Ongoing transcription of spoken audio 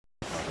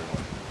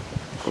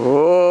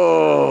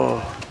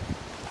Oh.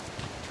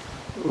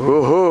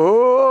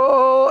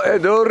 Oh,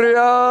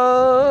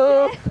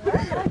 Edoria.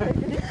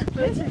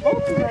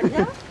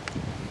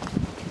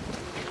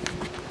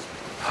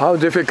 How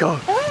difficult?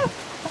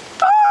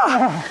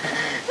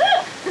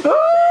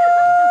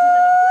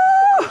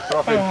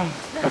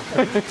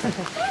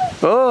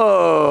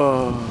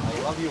 Oh.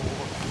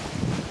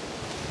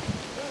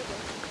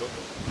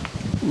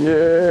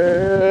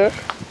 Yeah.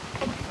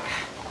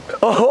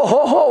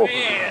 Oh,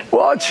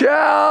 watch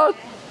out.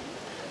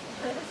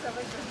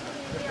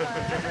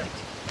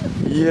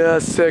 Yeah,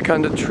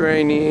 second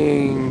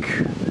training.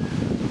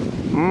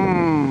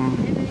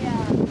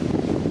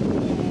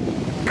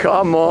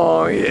 Come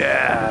on,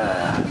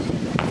 yeah.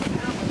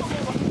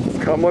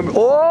 Come on.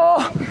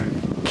 Oh!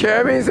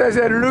 Kevin says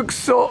it looks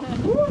so.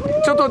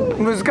 ちょっと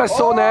難し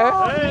そうね。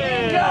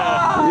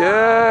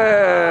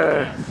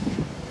Yeah.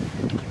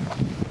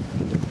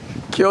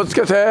 気をつ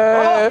けて。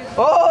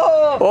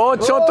お、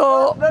ちょっ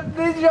と。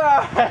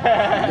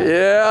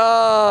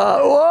Yeah.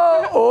 お。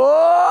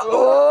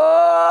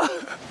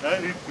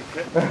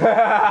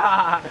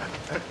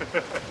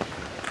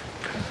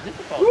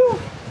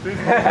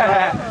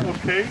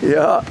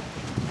Yeah.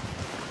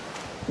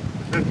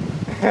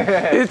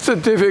 It's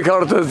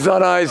difficult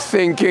than I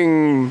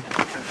thinking.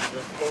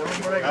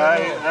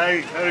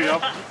 Hey, hurry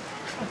up.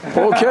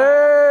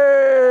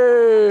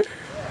 Okay.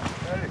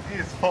 He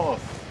is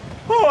fast.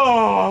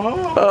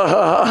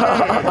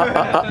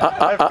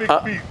 I have big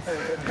feet.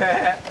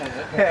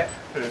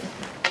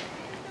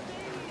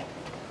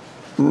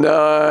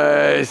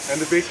 Nice.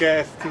 And a big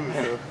ass too.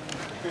 So.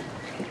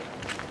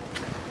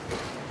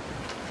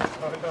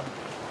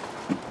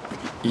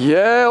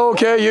 Yeah,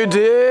 okay, you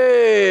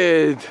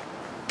did.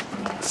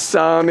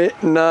 Summit,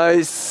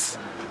 nice.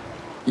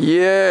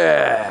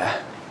 Yeah.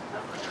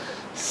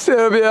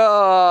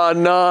 Sylvia,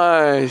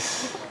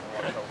 nice.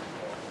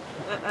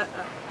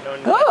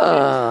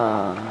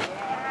 Ah.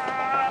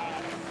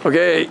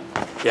 Okay,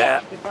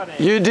 yeah,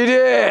 you did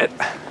it.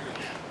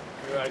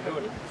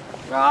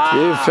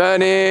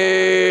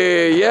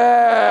 Tiffany,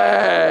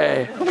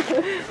 yay!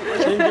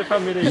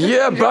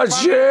 Yeah, but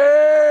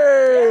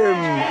Jim!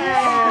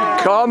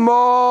 Come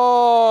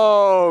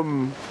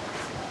on!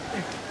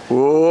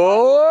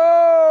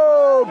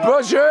 Whoa,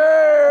 Bajim!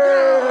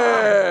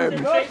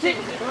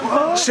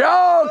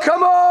 Ciao,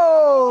 come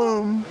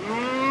on!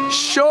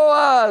 Show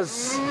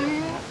us!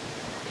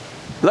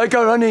 Like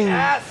a running.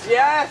 Yes,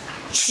 yes!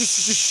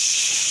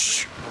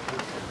 Shh.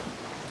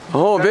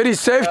 Oh, very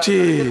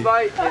safety.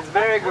 It's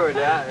very good,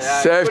 yeah.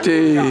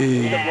 Safety.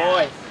 Good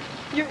boy.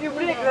 You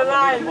break the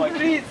line.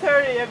 Please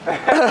hurry.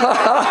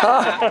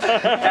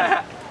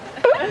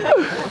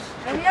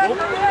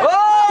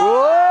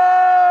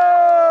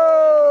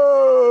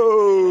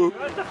 Whoa!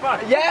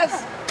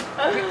 Yes!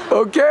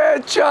 Okay,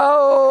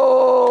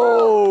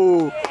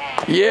 ciao!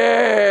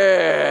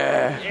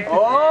 Yeah!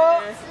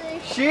 Oh!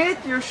 Shit,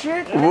 you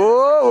shit!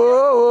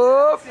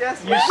 Whoa!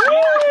 Yes, You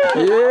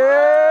shit?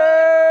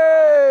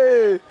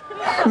 Yeah!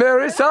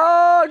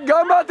 Marisa,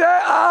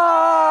 ganbatte!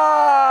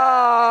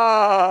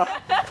 Ah!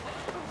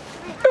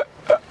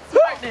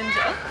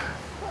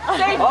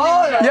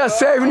 Oh, Yeah,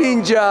 save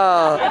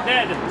ninja!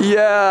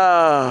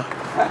 Yeah!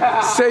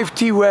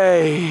 Safety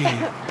way!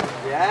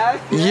 yes!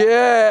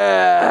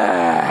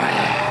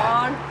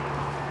 Yeah!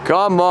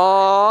 Come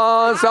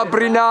on,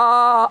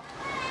 Sabrina!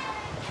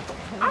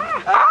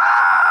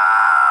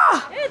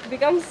 It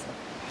becomes.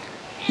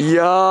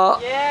 Yeah!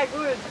 Yeah,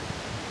 good!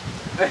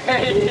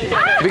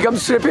 Become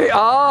slippy.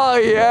 Ah,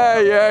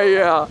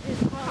 yeah.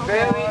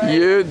 Very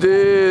You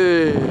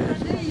did.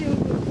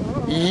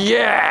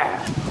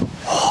 Yeah.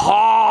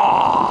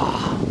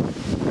 Ha.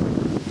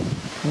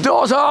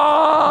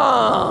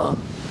 Dosa.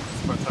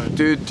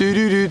 Do do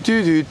do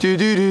do do do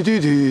do do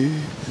do.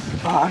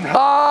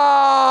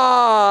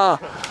 Ah.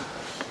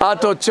 あ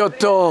とちょっ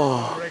と。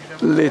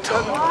Little.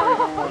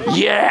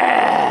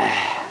 Yeah.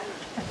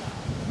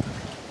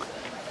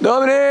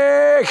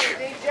 Dominic.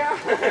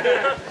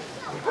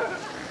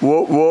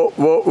 Whoa.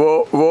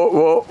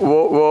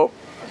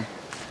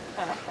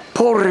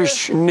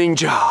 Polish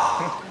ninja.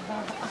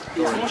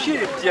 Ils sont chiés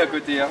les petits à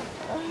côté, hein.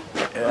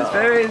 It's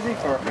very easy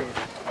for me.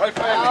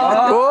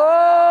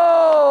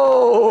 Oh!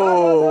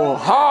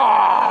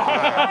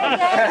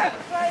 Ha!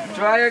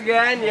 Try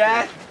again,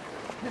 yes.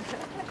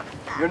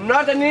 You're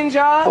not a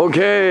ninja.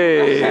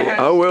 Okay,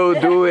 I will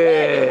do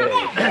it.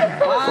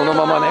 その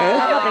ままね。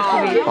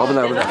危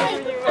ない。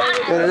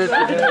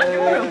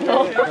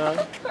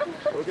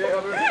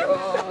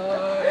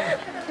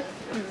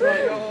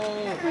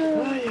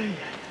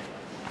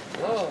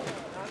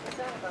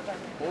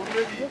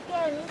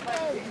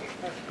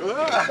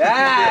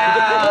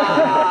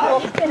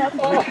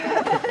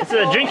It's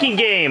a drinking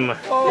game.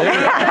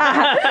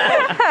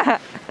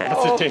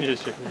 That's a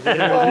dangerous shit.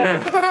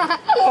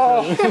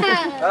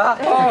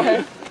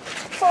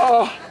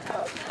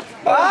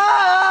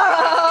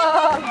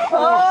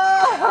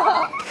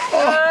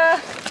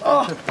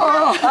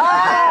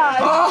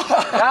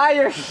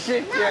 You're shit, you're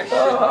shit.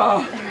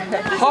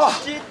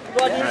 Shit,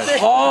 what do you say?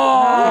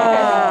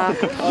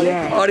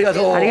 ありが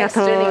とう。ありが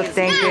とう。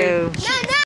Thank you.